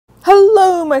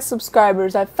my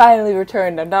subscribers, I finally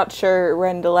returned. I'm not sure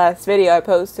when the last video I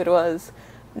posted was,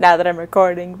 now that I'm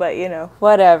recording, but you know,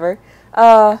 whatever.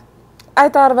 I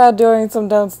thought about doing some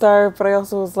Don't Starve, but I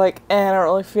also was like, I don't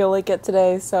really feel like it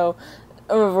today, so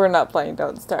we're not playing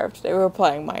Don't Starve today, we're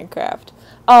playing Minecraft.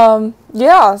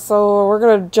 Yeah, so we're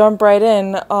gonna jump right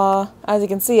in. As you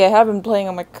can see, I have been playing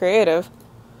on my creative,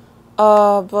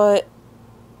 but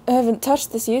I haven't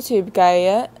touched this YouTube guy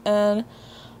yet, and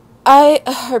I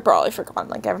probably forgot,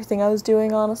 like, everything I was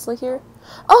doing, honestly, here.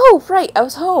 Oh, right, I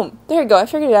was home. There you go, I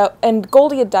figured it out, and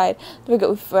Goldie had died. There we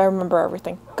go, I remember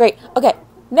everything. Great, okay,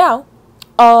 now,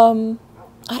 I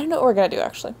don't know what we're gonna do,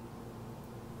 actually.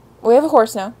 We have a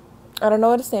horse now. I don't know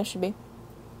what his name should be.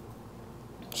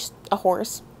 Just a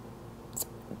horse.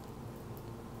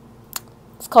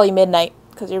 Let's call you Midnight,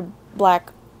 because you're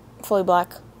black, fully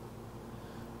black.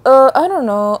 I don't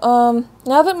know,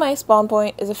 now that my spawn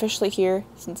point is officially here,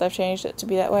 since I've changed it to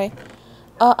be that way,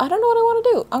 I don't know what I want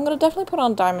to do. I'm gonna definitely put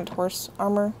on diamond horse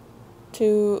armor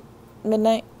to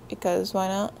Midnight, because why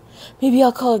not? Maybe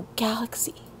I'll call it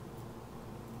Galaxy.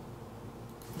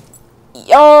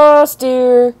 Yes,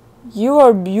 dear! You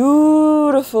are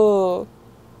beautiful!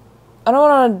 I don't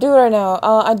want to do it right now.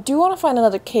 I do want to find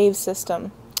another cave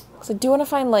system, because I do want to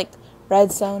find, like,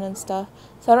 redstone and stuff,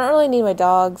 so I don't really need my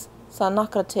dogs. So I'm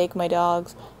not going to take my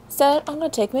dogs. Instead, I'm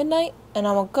going to take Midnight, and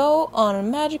I'm going to go on a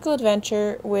magical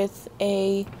adventure with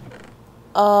a,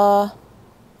 I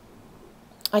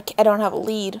don't have a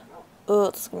lead.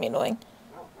 Ugh, this is going to be annoying.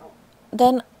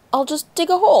 Then I'll just dig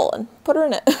a hole and put her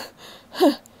in it.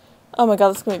 Oh my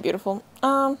god, this is going to be beautiful.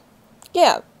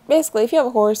 Yeah, basically, if you have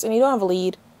a horse and you don't have a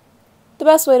lead, the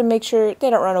best way to make sure they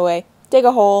don't run away, dig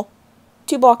a hole,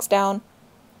 2 blocks down,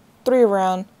 3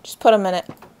 around, just put them in it.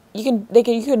 You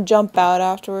can jump out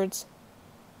afterwards,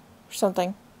 or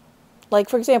something. Like,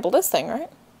 for example, this thing, right?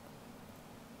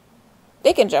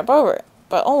 They can jump over it,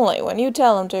 but only when you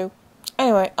tell them to.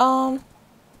 Anyway,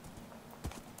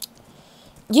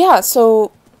 yeah,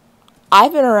 so,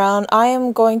 I've been around. I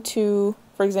am going to,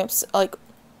 for example,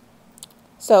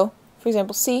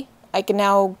 see, I can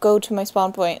now go to my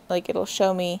spawn point. Like, it'll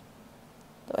show me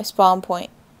that my spawn point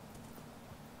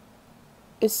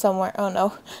is somewhere. Oh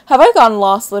no. Have I gotten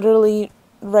lost literally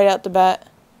right off the bat?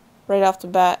 Right off the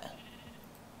bat.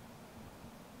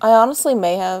 I honestly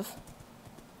may have.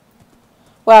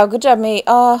 Wow, good job, mate.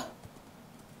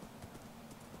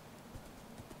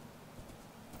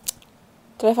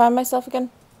 Did I find myself again?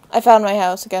 I found my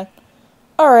house again.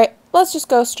 Alright, let's just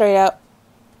go straight out.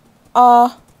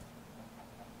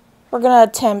 We're gonna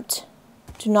attempt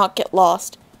to not get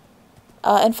lost.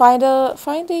 And find a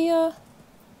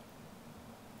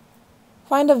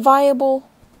viable,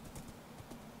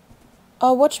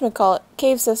 whatchamacallit,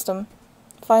 cave system.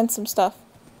 Find some stuff.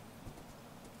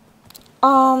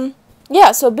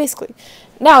 Yeah, so basically,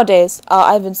 nowadays,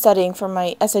 I've been studying for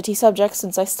my SAT subjects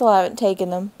since I still haven't taken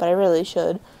them, but I really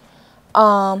should.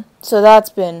 So that's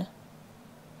been,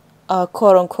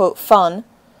 quote-unquote fun.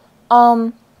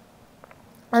 And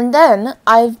then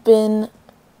I've been,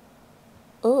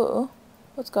 ooh,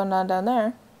 what's going on down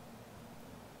there?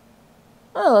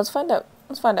 Oh, let's find out.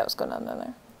 Let's find out what's going on down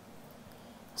there.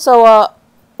 So,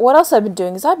 what else I've been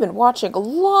doing is I've been watching a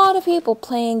lot of people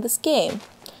playing this game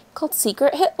called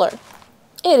Secret Hitler.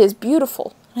 It is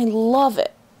beautiful. I love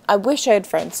it. I wish I had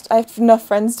friends. I have enough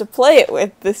friends to play it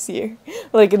with this year,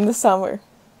 like in the summer.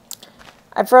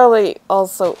 I kind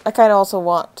of also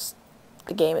want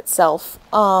the game itself.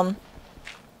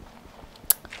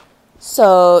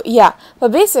 So, yeah.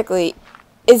 But basically,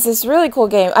 it's this really cool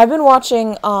game. I've been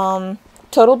watching,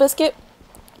 Total Biscuit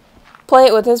play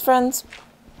it with his friends,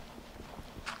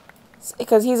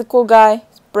 because he's a cool guy,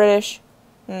 he's British,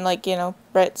 and, like, you know,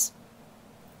 Brits.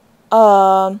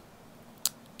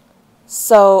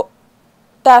 So,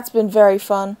 that's been very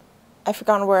fun. I've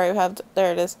forgotten where I have,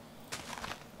 there it is.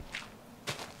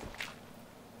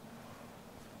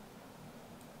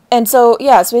 And so,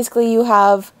 yeah, so basically you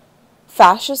have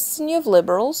fascists and you have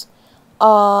liberals,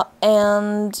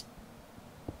 and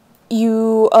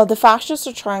the fascists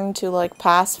are trying to, like,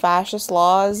 pass fascist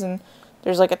laws, and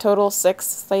there's, like, a total of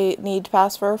 6 they need to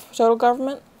pass for total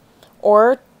government,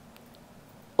 or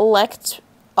elect,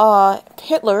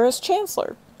 Hitler as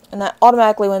chancellor, and that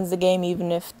automatically wins the game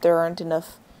even if there aren't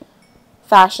enough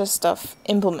fascist stuff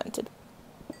implemented.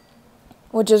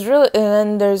 Which is really, and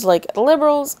then there's, like, the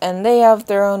liberals, and they have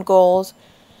their own goals.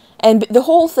 And the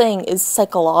whole thing is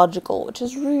psychological, which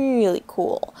is really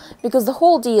cool. Because the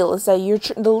whole deal is that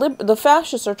the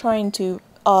fascists are trying to,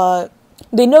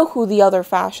 they know who the other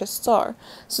fascists are.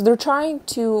 So they're trying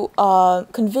to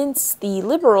convince the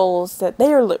liberals that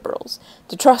they're liberals,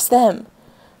 to trust them.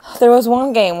 There was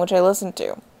one game which I listened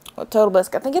to with Total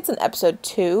Biscuit. I think it's in episode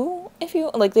 2, if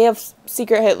you like. They have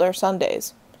Secret Hitler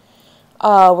Sundays,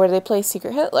 where they play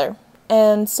Secret Hitler,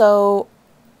 and so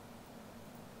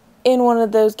in one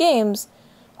of those games,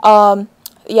 yeah,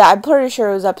 I'm pretty sure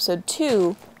it was episode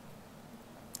 2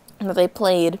 that they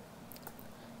played.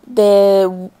 They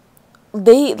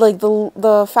like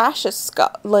the fascists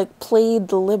got like played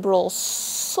the liberals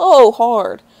so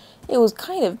hard. It was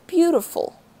kind of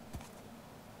beautiful.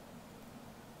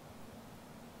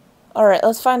 All right,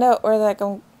 let's find out where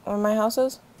my house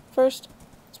is first.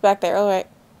 It's back there. All right.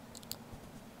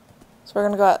 So we're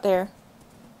gonna go out there.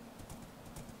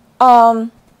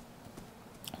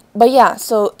 But yeah,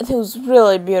 so it was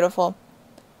really beautiful.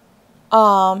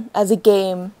 As a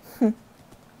game,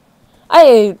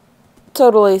 I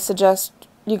totally suggest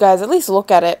you guys at least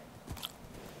look at it.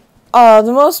 The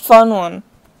most fun one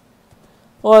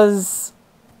was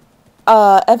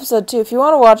episode 2. If you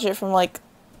want to watch it from like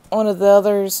one of the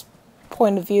others'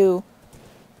 point of view,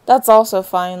 that's also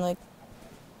fine. Like,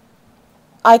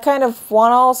 I kind of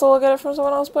want to also look at it from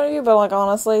someone else's point of view, but like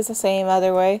honestly, it's the same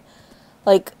either way.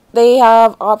 Like, they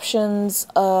have options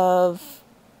of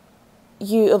if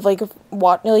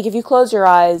you close your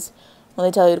eyes when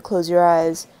they tell you to close your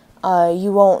eyes,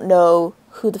 you won't know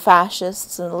who the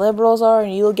fascists and the liberals are,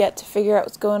 and you'll get to figure out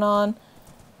what's going on.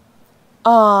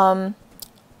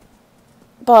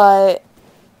 But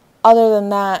other than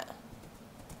that,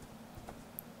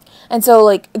 and so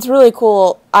like it's really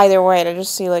cool either way to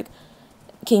just see like,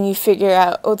 can you figure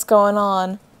out what's going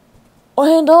on,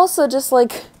 and also just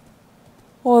like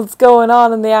what's going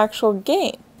on in the actual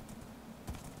game.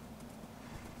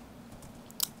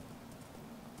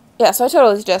 Yeah, so I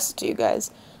totally suggest it to you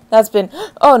guys. That's been,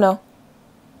 oh no.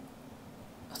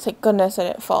 Thank goodness I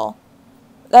didn't fall.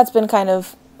 That's been kind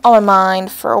of on my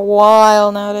mind for a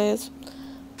while nowadays.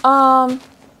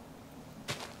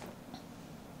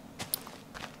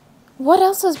 What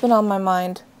else has been on my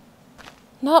mind?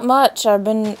 Not much. I've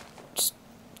been just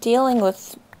dealing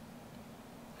with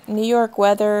New York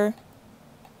weather.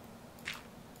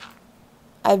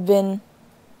 I've been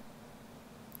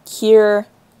here.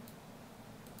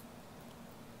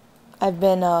 I've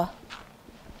been,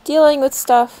 dealing with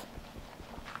stuff.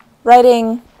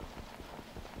 Writing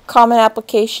common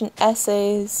application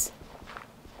essays.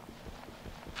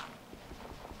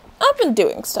 I've been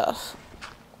doing stuff.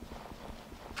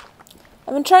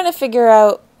 I've been trying to figure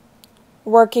out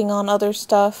working on other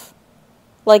stuff.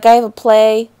 Like, I have a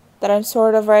play that I'm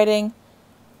sort of writing,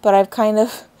 but I've kind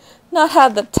of not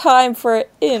had the time for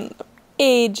it in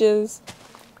ages.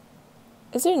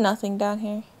 Is there nothing down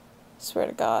here? I swear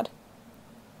to God.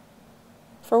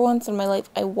 For once in my life,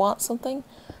 I want something,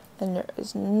 and there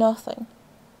is nothing.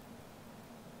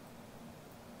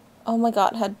 Oh my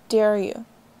God, how dare you.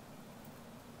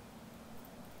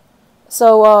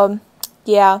 So,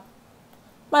 yeah.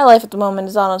 My life at the moment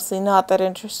is honestly not that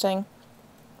interesting.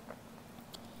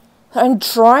 I'm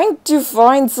trying to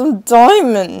find some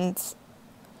diamonds.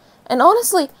 And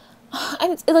honestly,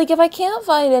 if I can't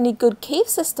find any good cave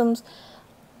systems,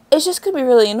 it's just gonna be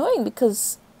really annoying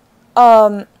because,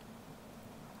 then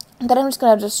I'm just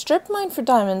gonna have to strip mine for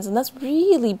diamonds, and that's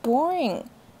really boring.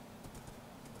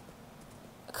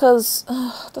 Because,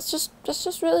 that's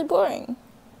just really boring.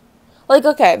 Like,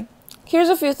 okay, here's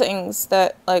a few things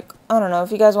that, like, I don't know,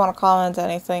 if you guys want to comment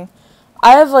anything.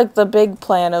 I have, like, the big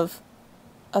plan of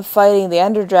fighting the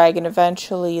Ender Dragon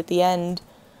eventually at the end.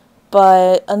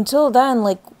 But until then,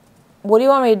 like, what do you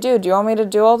want me to do? Do you want me to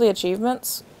do all the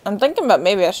achievements? I'm thinking about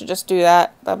maybe I should just do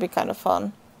that. That'd be kind of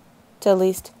fun to at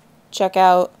least check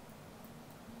out.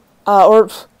 Or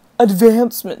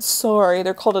advancements, sorry.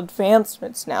 They're called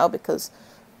advancements now because,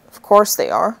 of course they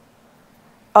are.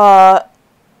 Have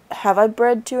I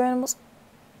bred 2 animals?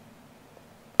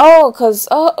 Oh,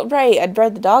 right, I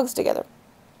bred the dogs together.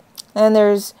 And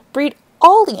there's breed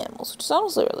all the animals, which is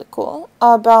honestly really cool.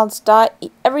 Balanced diet,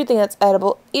 eat everything that's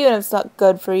edible, even if it's not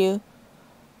good for you.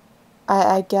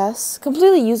 I guess.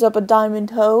 Completely use up a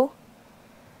diamond hoe.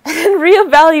 And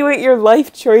reevaluate your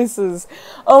life choices.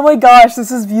 Oh my gosh, this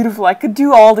is beautiful. I could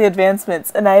do all the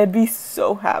advancements, and I'd be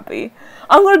so happy.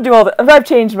 I'm gonna do all the... If I've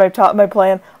changed my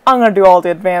plan, I'm gonna do all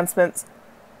the advancements.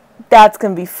 That's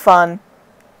gonna be fun.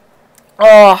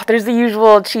 Oh, there's the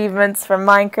usual achievements from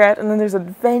Minecraft, and then there's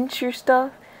adventure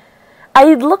stuff.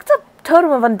 I looked up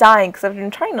Totem of Undying, because I've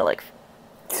been trying to, like,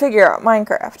 figure out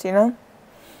Minecraft, you know?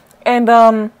 And,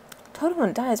 Totem of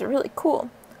Undying is really cool.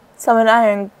 Summon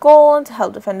Iron Golem to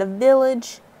help defend a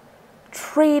village.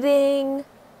 Trading.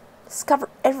 Discover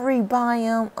every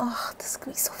biome. Oh, this is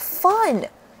going to be so fun.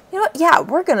 You know what? Yeah,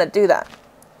 we're going to do that.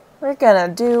 We're going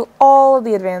to do all of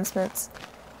the advancements.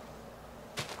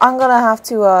 I'm gonna have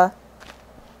to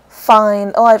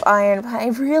find. Oh, I have iron, but I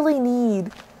really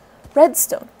need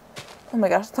redstone. Oh my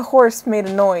gosh, the horse made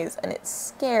a noise and it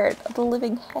scared the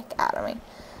living heck out of me.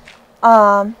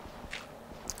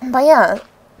 But yeah,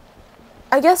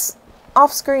 I guess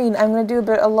off screen I'm gonna do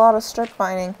a lot of strip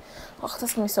mining. Oh,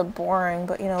 that's gonna be so boring,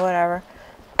 but you know, whatever.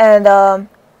 And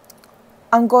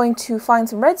I'm going to find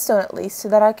some redstone at least so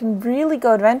that I can really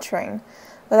go adventuring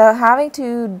without having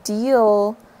to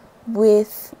deal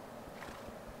with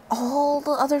all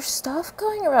the other stuff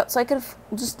going around. So I could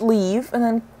just leave and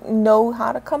then know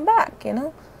how to come back, you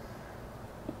know?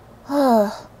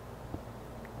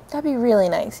 That'd be really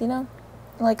nice, you know?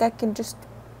 Like, I can just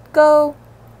go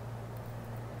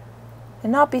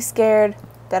and not be scared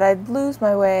that I'd lose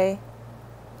my way.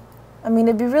 I mean,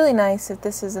 it'd be really nice if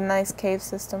this is a nice cave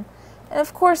system. And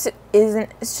of course it isn't.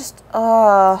 It's just,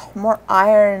 more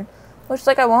iron. Which,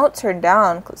 like, I won't turn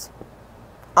down, because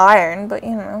iron, but,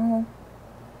 you know.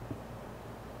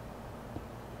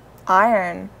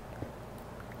 Iron.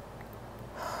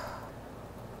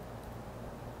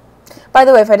 By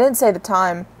the way, if I didn't say the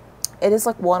time, it is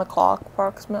like 1 o'clock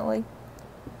approximately.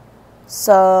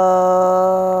 So,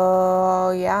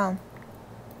 yeah.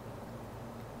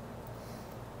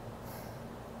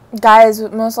 Guys,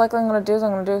 what most likely I'm going to do is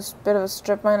I'm going to do a bit of a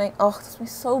strip mining. Oh, this will be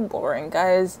so boring,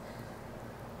 guys.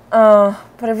 But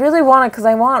I really want it because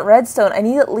I want redstone. I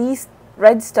need at least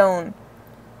redstone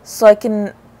so I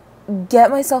can get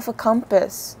myself a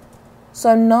compass. So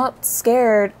I'm not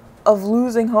scared of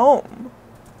losing home.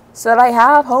 So that I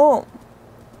have home.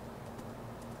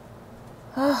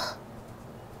 I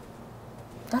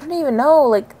don't even know,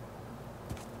 like...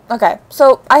 Okay,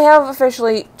 so I have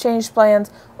officially changed plans.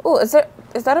 Oh, is that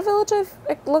a village I've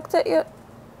looked at yet?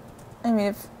 I mean,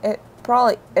 if it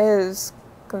probably is,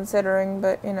 considering,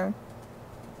 but, you know.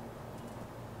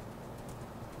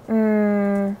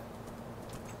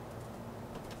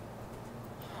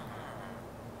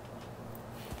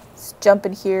 Let's jump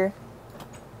in here.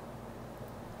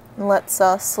 And let's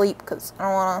sleep, because I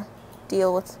don't want to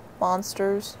deal with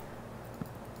monsters.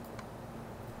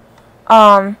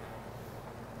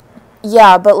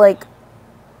 Yeah, but, like,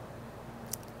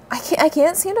 I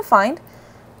can't seem to find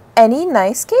any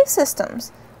nice cave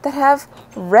systems that have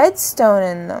redstone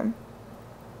in them.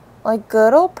 Like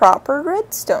good old proper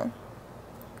redstone.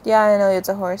 Yeah, I know it's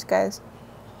a horse, guys.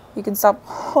 You can stop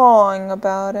hawing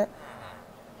about it.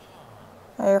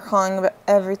 You're hawing about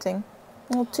everything.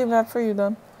 Well, too bad for you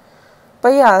then. But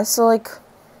yeah, so like,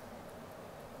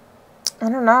 I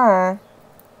don't know.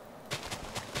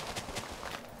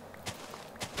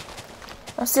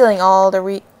 I'm stealing all their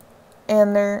wheat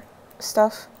and their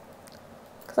stuff.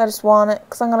 Because I just want it.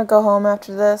 Because I'm going to go home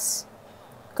after this.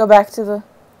 Go back to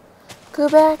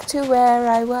where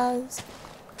I was.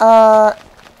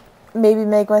 Maybe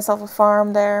make myself a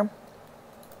farm there.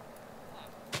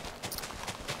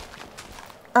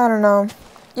 I don't know.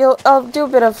 I'll do a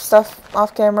bit of stuff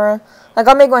off camera. Like,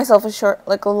 I'll make myself a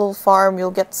little farm.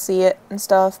 You'll get to see it and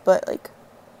stuff. But, like,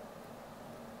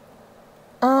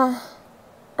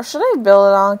 or should I build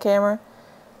it on camera?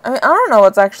 I mean, I don't know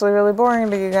what's actually really boring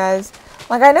to you guys.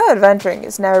 Like, I know adventuring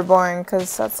is never boring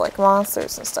because that's like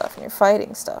monsters and stuff and you're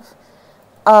fighting stuff.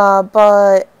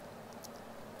 But,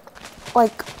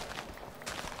 like,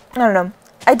 I don't know.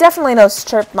 I definitely know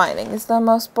strip mining is the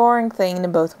most boring thing to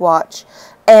both watch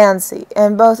and see.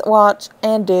 And both watch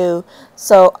and do.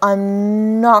 So,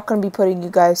 I'm not going to be putting you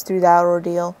guys through that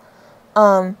ordeal.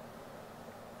 But,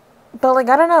 like,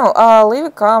 I don't know. Leave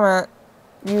a comment.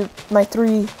 My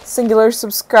three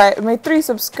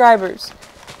subscribers.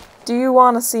 Do you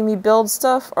want to see me build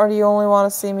stuff, or do you only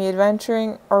want to see me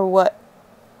adventuring, or what?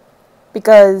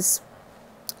 Because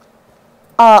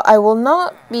I will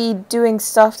not be doing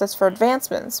stuff that's for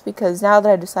advancements, because now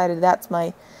that I've decided that's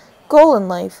my goal in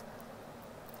life,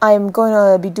 I'm going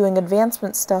to be doing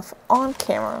advancement stuff on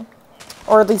camera.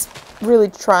 Or at least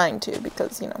really trying to,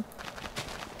 because, you know,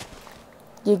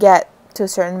 you get to a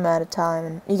certain amount of time,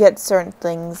 and you get certain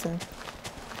things, and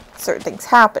certain things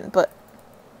happen, but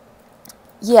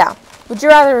yeah. Would you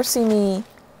rather see me...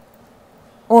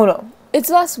 Oh no. It's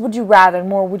less would you rather,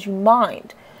 more would you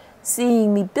mind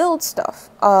seeing me build stuff?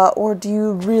 Or do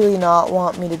you really not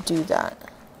want me to do that?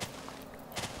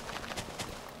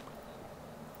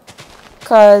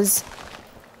 Because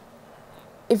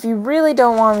if you really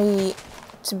don't want me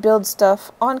to build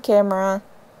stuff on camera,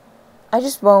 I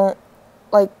just won't.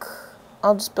 Like,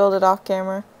 I'll just build it off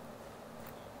camera.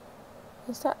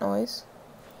 What's that noise?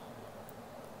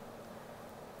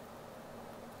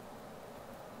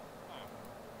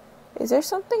 Is there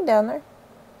something down there?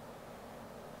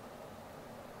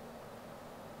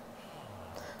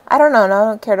 I don't know. No, I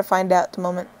don't care to find out at the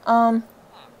moment.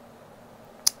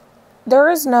 There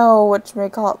is no,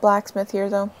 whatchamacallit, blacksmith here,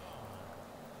 though.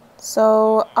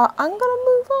 So, I'm gonna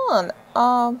move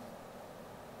on.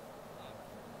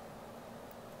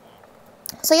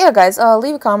 So yeah, guys,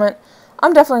 leave a comment.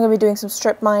 I'm definitely gonna be doing some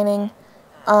strip mining,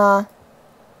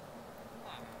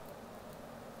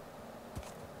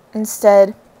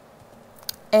 instead.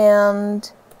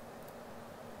 And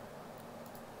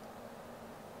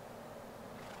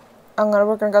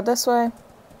we're gonna go this way.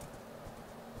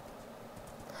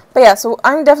 But yeah, so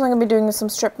I'm definitely gonna be doing some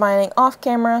strip mining off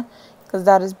camera, because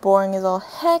that is boring as all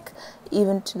heck,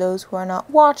 even to those who are not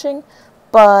watching.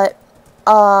 But,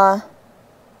 there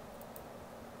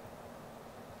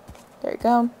you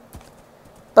go.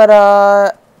 But,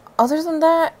 other than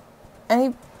that,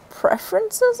 any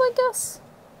preferences, I guess?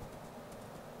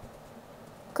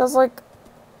 Because, like,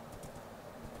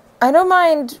 I don't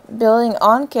mind building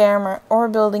on camera or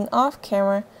building off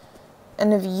camera.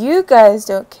 And if you guys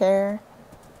don't care,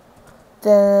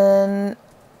 then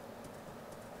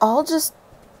I'll just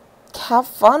have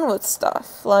fun with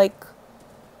stuff. Like,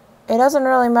 it doesn't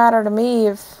really matter to me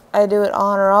if I do it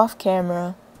on or off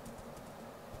camera.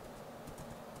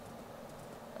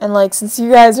 And, like, since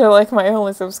you guys are, like, my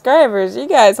only subscribers, you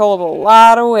guys hold a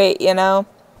lot of weight, you know?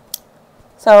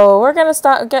 So, we're gonna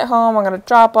get home. I'm gonna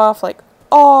drop off, like,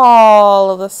 all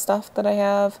of the stuff that I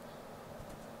have.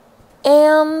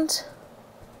 And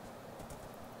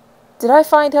did I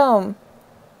find home?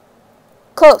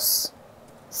 Close.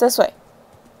 It's this way.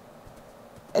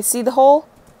 I see the hole,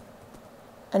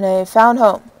 and I found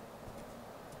home.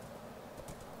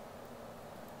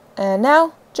 And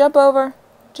now, jump over,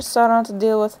 just so I don't have to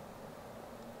deal with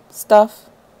stuff.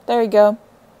 There you go.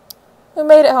 We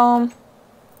made it home.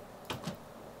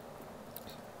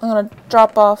 I'm gonna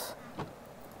drop off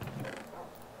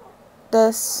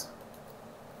this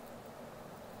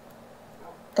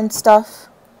and stuff.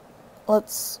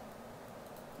 Let's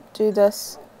do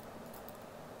this.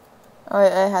 Oh,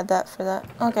 I had that for that.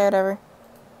 Okay, whatever.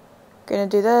 Gonna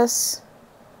do this.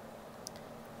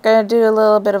 Gonna do a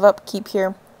little bit of upkeep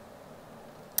here.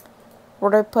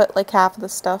 Where do I put like half of the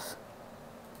stuff?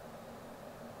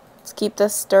 Let's keep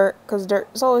this dirt, because dirt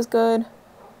is always good.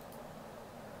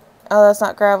 Oh, that's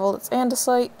not gravel, it's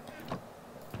andesite.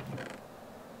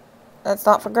 That's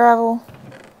not for gravel.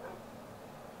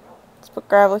 Let's put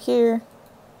gravel here.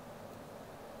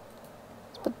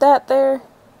 Let's put that there.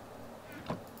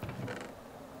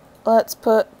 Let's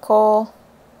put coal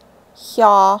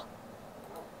here.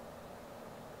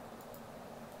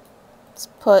 Let's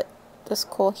put this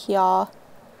coal here.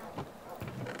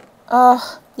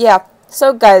 Yeah.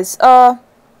 So guys, while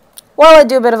I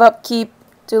do a bit of upkeep,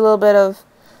 do a little bit of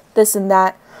this and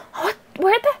that. What?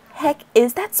 Where the heck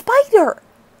is that spider?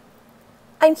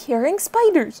 I'm hearing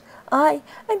spiders. I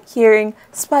am hearing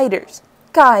spiders.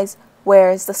 Guys,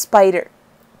 where is the spider?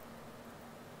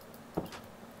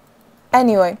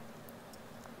 Anyway.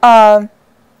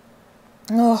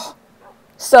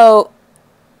 So,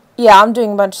 yeah, I'm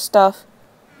doing a bunch of stuff.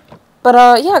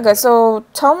 But, yeah, guys, so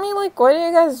tell me, like, what do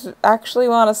you guys actually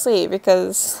want to see?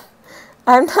 Because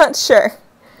I'm not sure.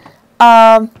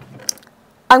 I'm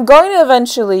going to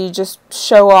eventually just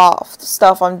show off the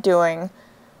stuff I'm doing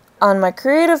on my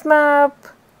creative map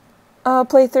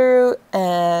playthrough,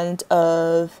 and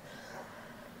of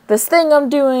this thing I'm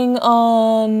doing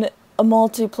on a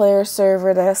multiplayer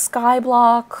server, the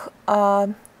Skyblock,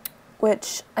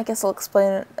 which I guess I'll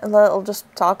explain it, I'll just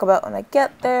talk about when I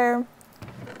get there.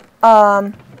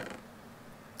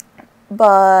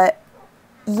 But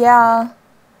yeah,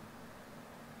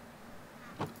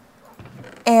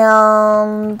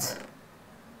 and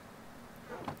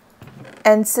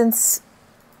since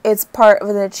it's part of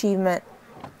an achievement,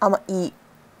 I'm gonna eat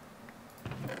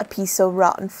a piece of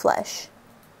rotten flesh,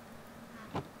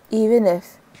 even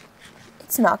if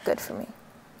it's not good for me.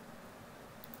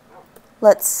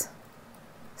 Let's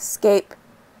escape,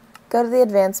 go to the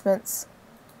advancements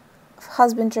of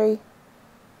husbandry.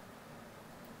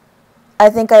 I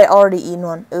think I already eaten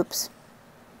one. Oops.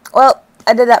 Well,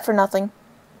 I did that for nothing.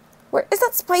 Where is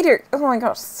that spider? Oh my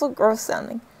gosh, so gross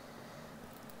sounding.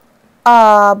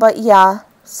 But yeah,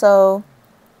 so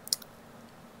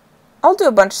I'll do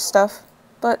a bunch of stuff,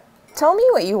 but tell me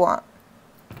what you want,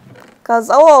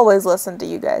 because I'll always listen to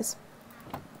you guys.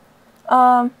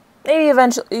 Maybe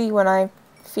eventually when I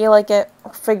feel like it,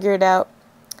 or figure it out,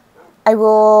 I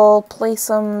will play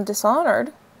some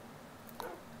Dishonored.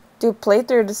 Do a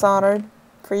playthrough Dishonored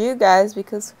for you guys,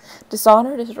 because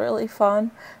Dishonored is really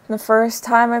fun. And the first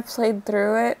time I played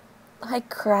through it, I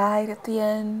cried at the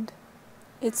end.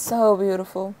 It's so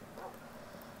beautiful.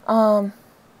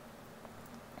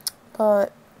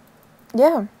 But,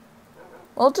 yeah.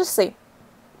 We'll just see.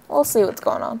 We'll see what's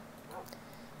going on.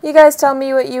 You guys tell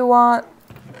me what you want.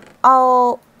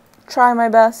 I'll try my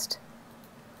best.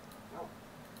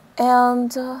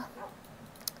 And,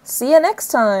 see you next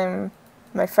time,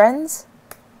 my friends.